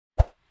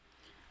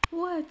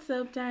What's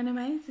up,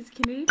 Dynamites? It's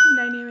Kennedy from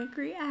Dynamic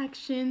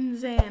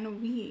Reactions,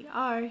 and we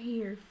are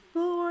here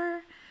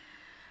for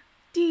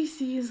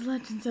DC's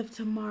Legends of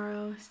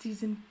Tomorrow,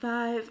 Season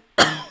 5,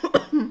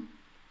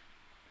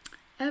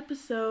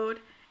 Episode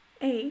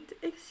 8,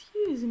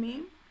 excuse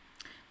me,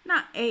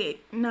 not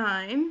 8,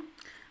 9,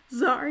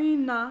 Zari,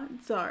 not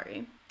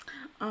Zari.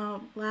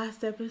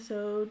 Last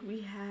episode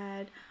we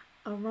had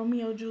a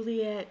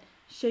Romeo-Juliet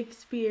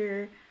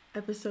Shakespeare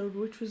episode,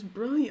 which was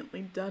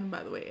brilliantly done,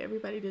 by the way.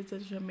 Everybody did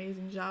such an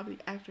amazing job. The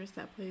actress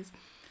that plays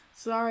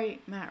Zari,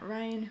 Matt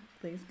Ryan,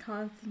 plays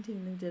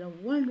Constantine. They did a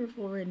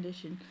wonderful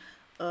rendition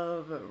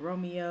of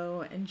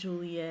Romeo and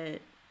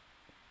Juliet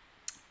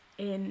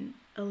in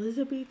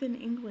Elizabethan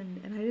England,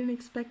 and I didn't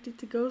expect it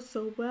to go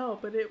so well,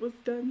 but it was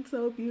done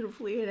so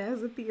beautifully, and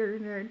as a theater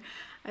nerd,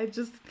 I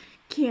just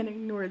can't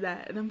ignore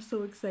that, and I'm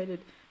so excited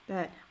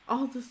that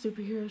all the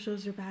superhero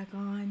shows are back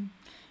on.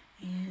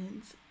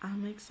 And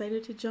I'm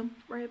excited to jump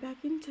right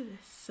back into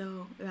this.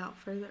 So without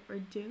further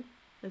ado,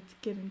 let's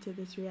get into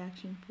this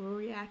reaction. Full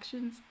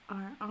reactions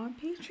are on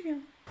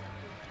Patreon.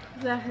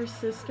 Is that her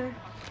sister?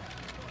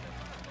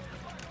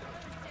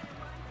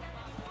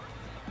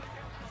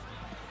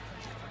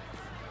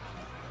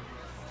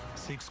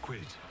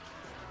 £6.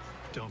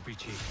 Don't be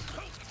cheap.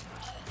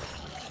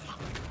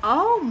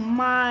 Oh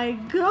my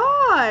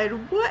god,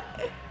 what?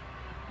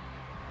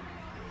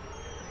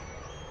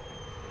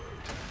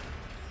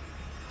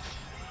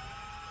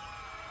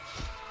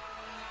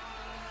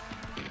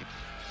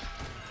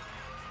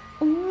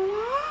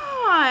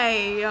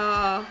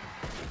 Why?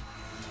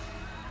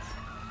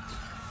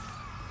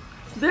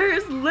 There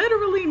is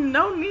literally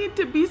no need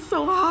to be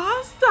so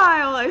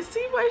hostile. I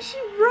see why she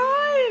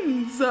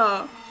runs.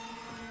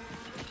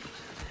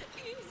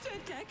 He's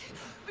dead, Deck.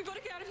 We gotta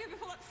get out of here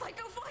before that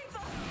psycho finds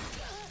us.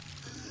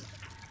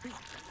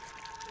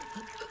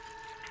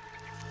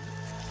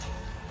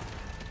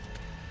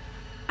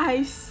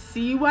 I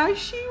see why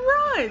she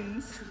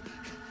runs.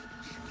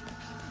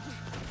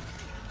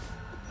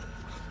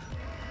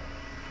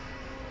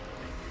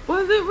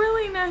 Was it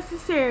really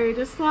necessary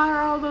to slaughter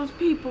all those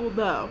people,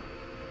 though?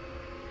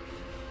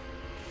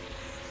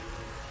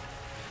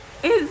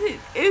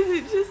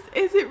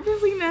 Is it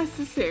really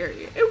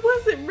necessary? It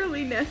wasn't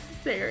really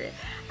necessary.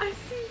 I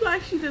see why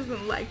she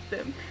doesn't like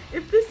them.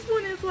 If this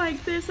one is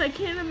like this, I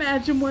can't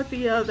imagine what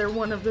the other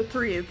one of the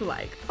three is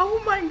like.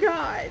 Oh my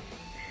god.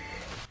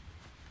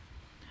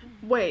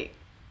 Wait.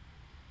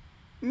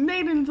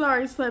 Nate and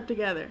Zari slept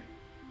together,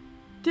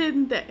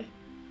 didn't they?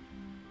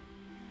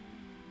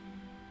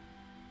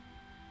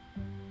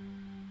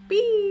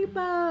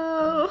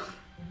 Bebo!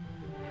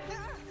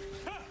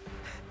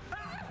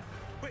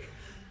 Wait,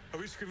 are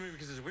we screaming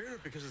because it's weird or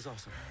because it's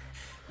awesome?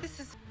 This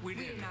is We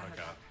didn't hook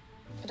up.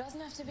 It doesn't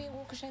have to be a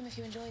walk of shame if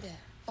you enjoyed it.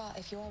 But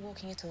if you are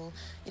walking at all,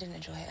 you didn't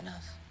enjoy it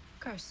enough.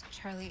 gross,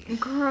 Charlie.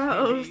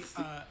 Gross.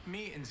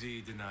 Me and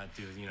Z did not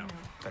do,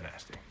 the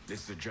nasty.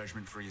 This is a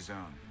judgment-free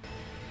zone.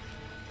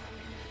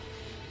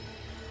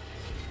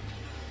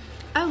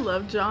 I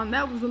love John.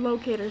 That was a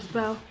locator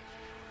spell.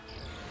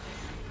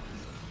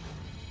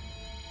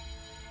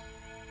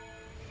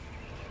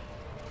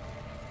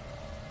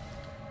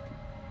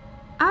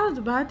 I was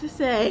about to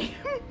say,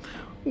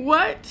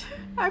 what?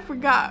 I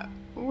forgot.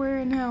 We're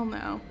in hell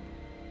now.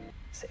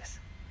 Sis.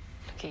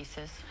 Okay,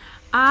 sis.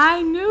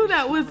 I knew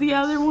that was the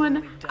other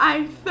one.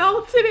 I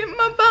felt it in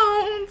my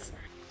bones.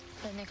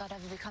 Didn't think I'd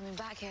ever be coming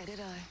back here, did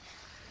I?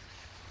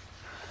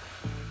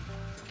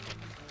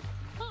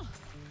 Huh.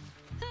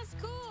 That's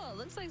cool.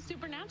 Looks like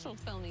Supernatural's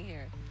filming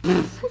here.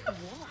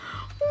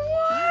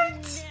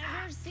 What?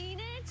 Never seen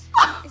it? It's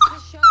the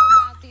show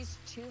about these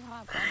two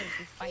hot brothers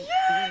who fight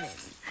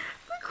demons.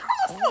 The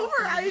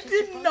crossover I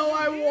didn't know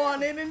I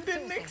wanted and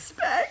didn't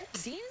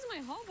expect. Dean's my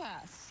hall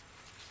pass.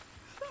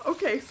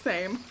 Okay,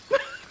 same.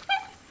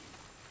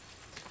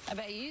 I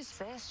bet you,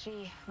 sis,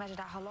 she measured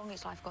out how long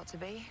its life got to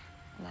be.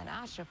 And then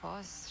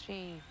Astropos,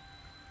 she...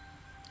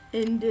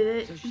 Ended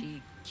it. So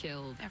she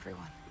killed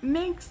everyone.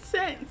 Makes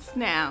sense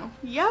now.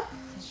 Yep.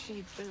 And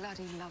she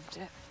bloody loved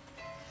it.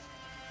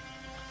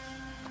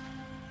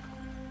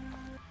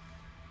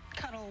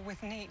 cuddle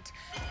with Nate.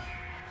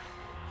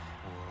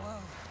 Whoa.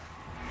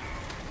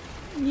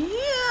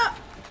 Yeah.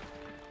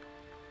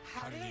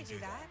 How did I do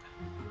that?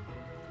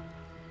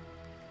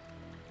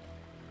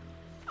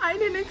 I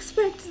didn't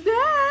expect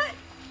that.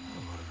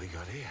 What have we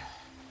got here?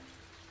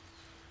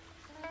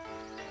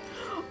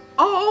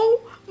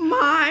 Oh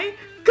my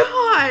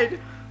God.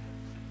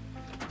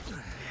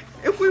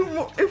 If we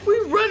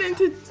run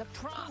into It's a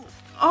prop.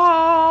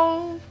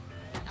 oh.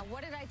 Now,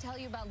 what did I tell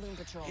you about Loon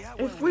Patrol?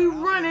 If we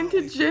run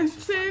into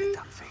Jensen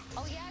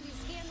Oh yeah, have you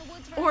scanned the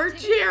woods? or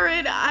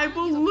Jared, I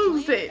will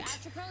lose it.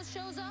 Astropros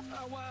shows up.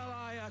 Well,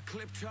 I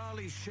clipped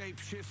Charlie's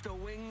shapeshifter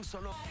wings, so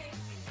no.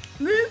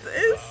 This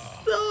is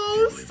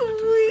so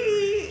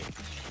sweet.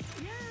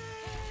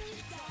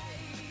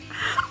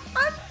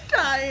 I'm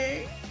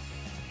dying.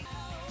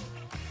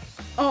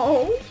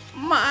 Oh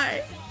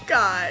my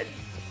God.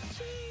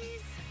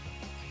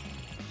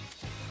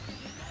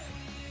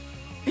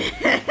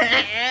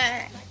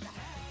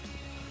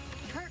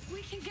 Kurt,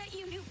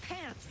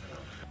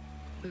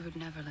 We would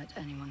never let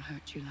anyone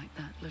hurt you like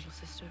that, little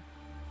sister.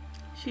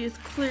 She is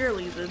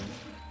clearly the...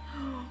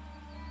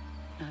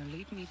 Now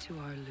lead me to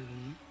our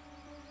loom.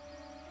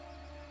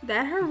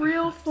 That her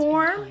real Perhaps in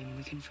form? time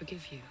we can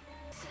forgive you.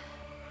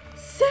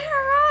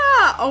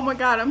 Sarah! Oh my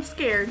god, I'm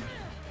scared.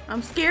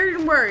 I'm scared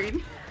and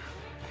worried.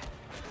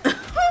 Now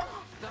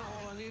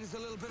all I need is a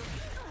little bit of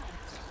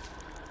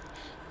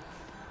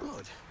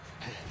blood.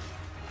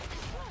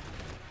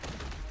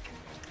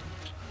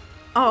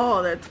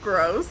 Oh, that's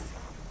gross.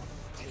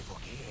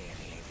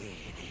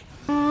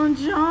 Oh,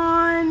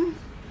 John.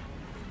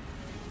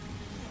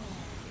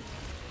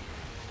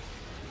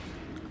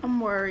 I'm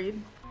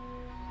worried.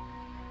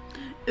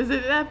 Is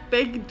it that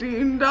fake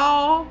Dune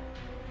doll?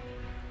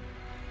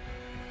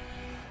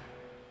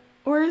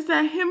 Or is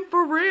that him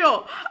for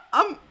real?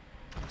 I'm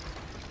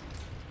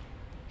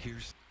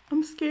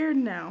scared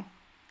now.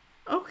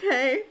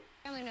 Okay.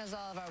 Family knows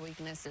all of our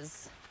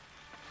weaknesses.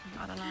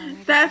 I don't know.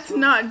 Maybe That's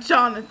not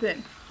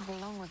Jonathan. I'll go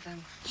along with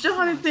them.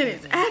 Jonathan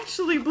is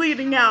actually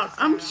bleeding out.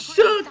 I'm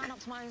Stand shook. up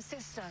to my own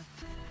sister.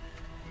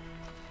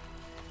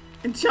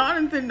 And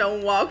Jonathan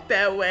don't walk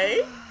that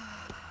way.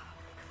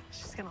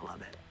 She's gonna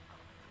love it.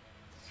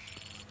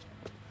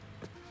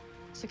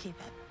 So keep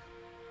it.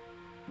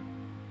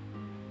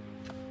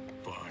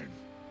 Fine.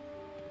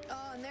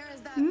 Oh, and there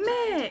is that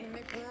Mick.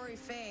 McRory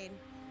fade.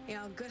 You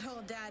know, good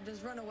old dad,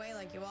 just run away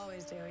like you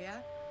always do,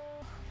 yeah?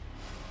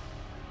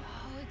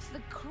 Oh, it's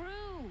the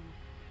crew.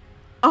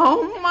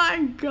 Oh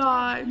my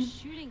god. We're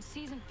shooting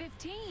season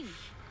 15.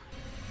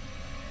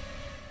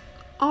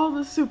 All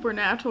the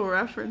supernatural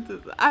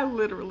references. I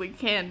literally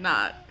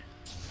cannot.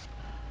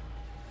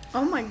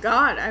 Oh my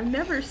god. I've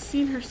never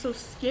seen her so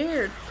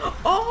scared.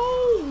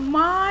 Oh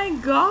my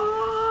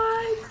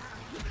god.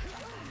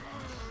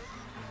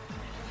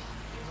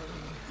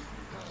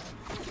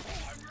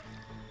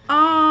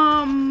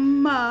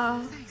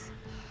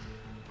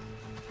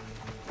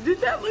 Did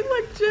that look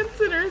like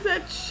Jensen or is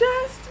that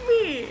just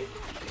me?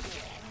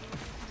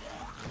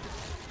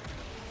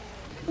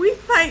 We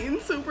fighting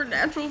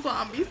supernatural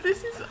zombies.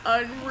 This is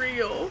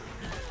unreal.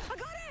 I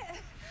got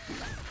it!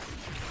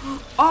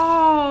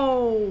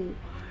 Oh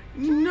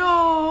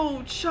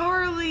no,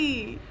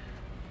 Charlie.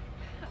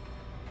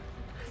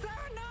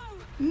 Sarah, no!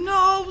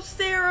 No,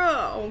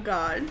 Sarah. Oh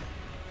god.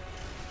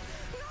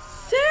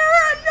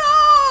 Sarah,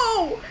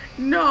 no!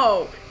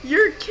 No,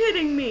 you're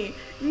kidding me.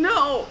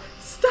 No,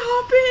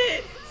 stop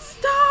it.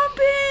 Stop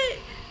it.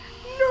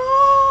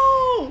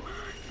 No.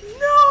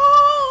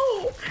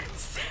 No.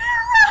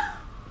 Sarah.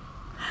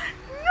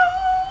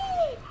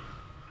 No.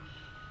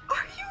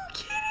 Are you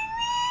kidding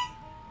me?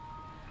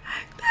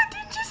 That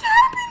didn't just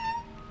happen.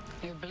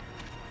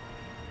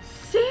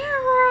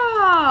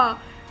 Sarah.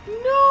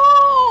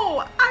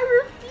 No.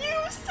 I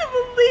refuse to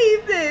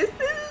believe this.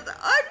 This is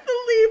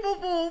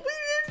unbelievable. We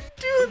didn't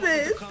do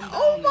this.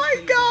 Oh my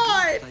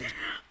god.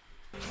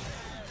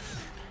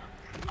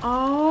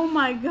 Oh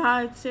my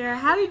god, Sarah.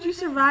 How did you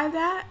survive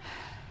that?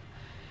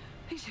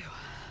 Me too.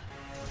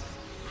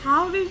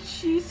 How did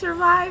she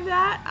survive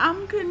that?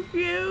 I'm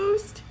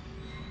confused.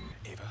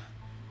 Ava,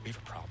 we have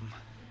a problem.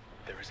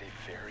 There is a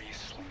very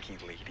slinky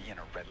lady in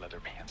a red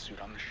leather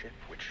pantsuit on the ship,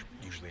 which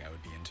usually I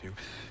would be into,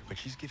 but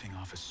she's giving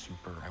off a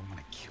super I want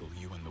to kill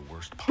you in the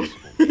worst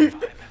possible way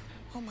vibe.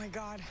 Oh my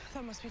god,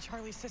 that must be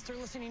Charlie's sister.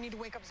 Listen, you need to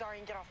wake up Zari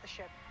and get off the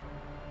ship.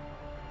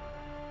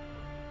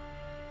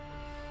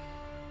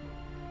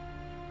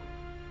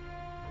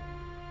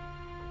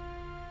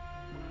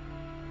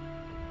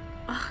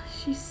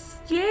 She's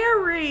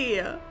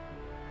scary.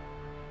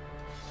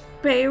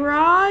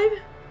 Bayrod?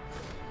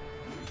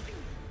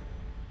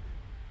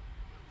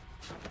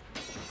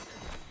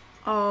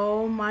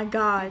 Oh my You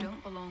god.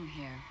 don't belong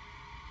here.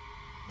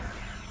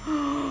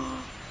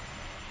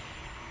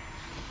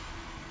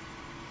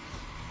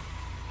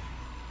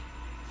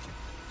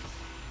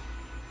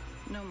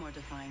 No more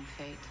defying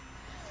fate.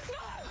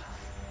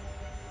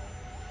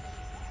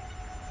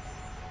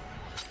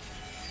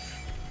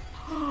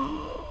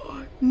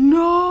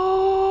 No!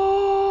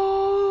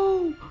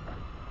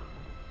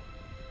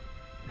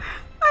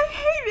 I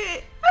hate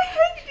it! I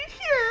hate it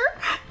here!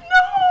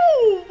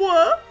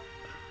 No!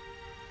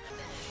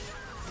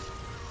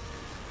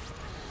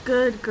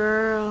 Good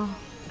girl.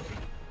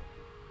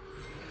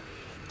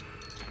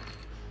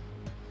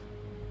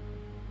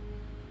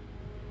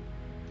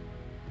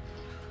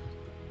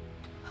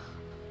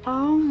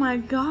 Oh my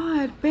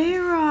god,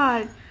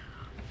 Bayrod!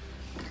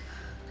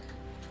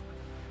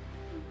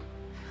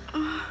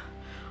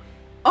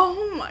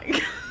 Oh my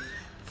god.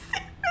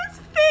 His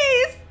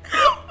face!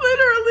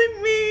 Literally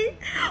me!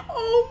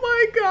 Oh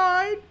my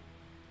god!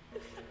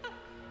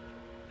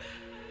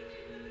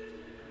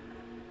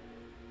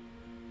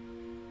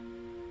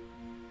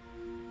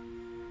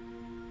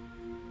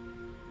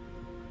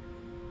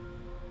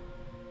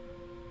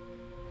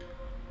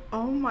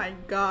 Oh my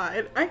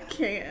god, I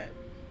can't.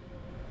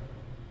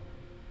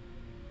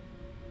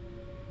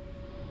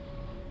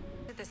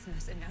 This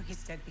mess, and now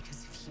he's dead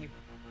because of you.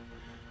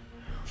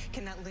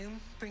 Can that loom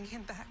bring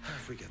him back?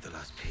 If we get the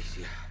last piece,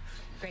 yeah.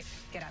 Great.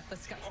 Get up.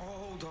 Let's go. Oh,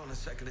 hold on a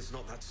second. It's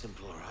not that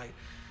simple, all right?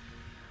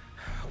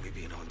 Are we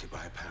being haunted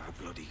by a pair of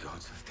bloody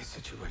gods? This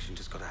situation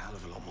just got a hell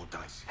of a lot more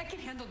dicey. I can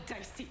handle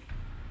dicey.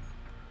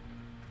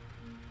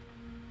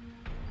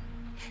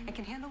 I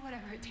can handle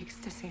whatever it takes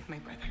to save my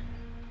brother.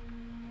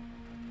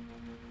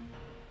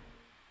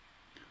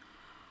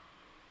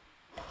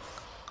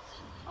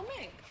 Oh,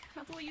 Mick.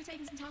 I thought you were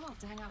taking some time off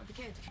to hang out with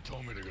the kids.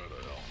 Told me to go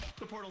to hell.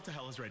 The portal to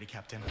hell is ready,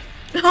 Captain.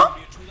 Huh?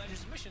 Be a true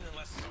legend's mission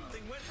unless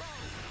something went wrong.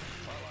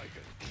 I like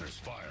it. There's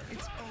fire.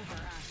 It's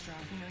over, Astra.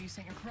 You know you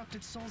sent your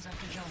corrupted souls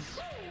after John.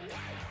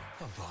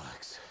 Oh,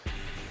 bollocks.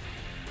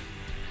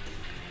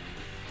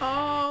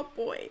 Oh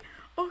boy.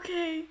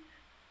 Okay.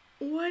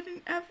 What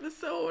an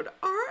episode.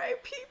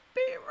 R.I.P.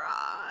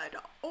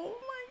 B-Rod. Oh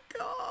my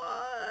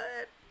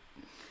god.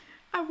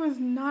 I was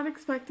not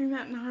expecting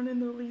that, not in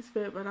the least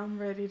bit, but I'm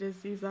ready to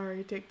see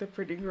Zari take the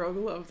pretty girl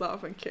gloves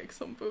off and kick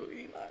some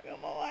booty. Not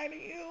gonna lie to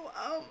you.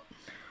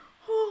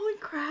 Holy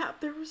crap,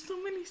 there were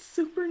so many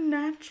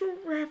supernatural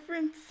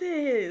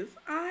references.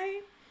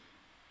 I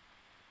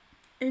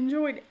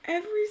enjoyed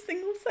every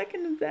single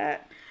second of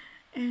that.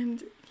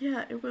 And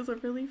yeah, it was a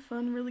really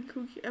fun, really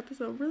kooky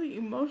episode, really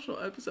emotional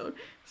episode.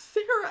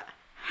 Sarah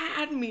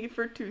had me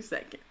for 2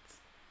 seconds.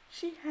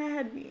 She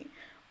had me.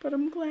 But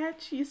I'm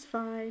glad she's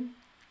fine,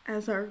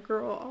 as our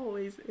girl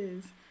always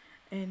is.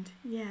 And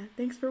yeah,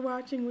 thanks for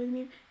watching with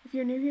me. If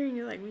you're new here and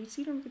you're like, well,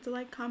 you don't forget to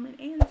like, comment,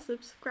 and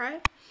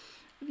subscribe.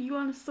 If you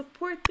want to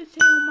support the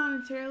channel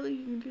monetarily,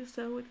 you can do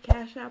so with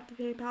Cash App, the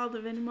PayPal, the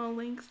Venmo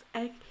links,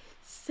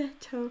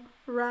 etc.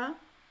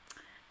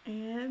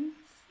 And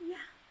yeah.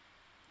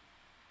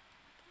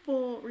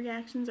 Full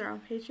reactions are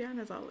on Patreon,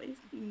 as always.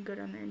 You can go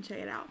down there and check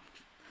it out.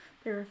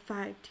 There are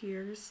 5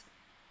 tiers.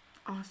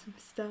 Awesome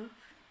stuff.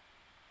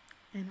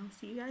 And I'll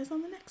see you guys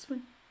on the next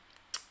one.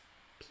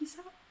 Peace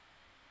out.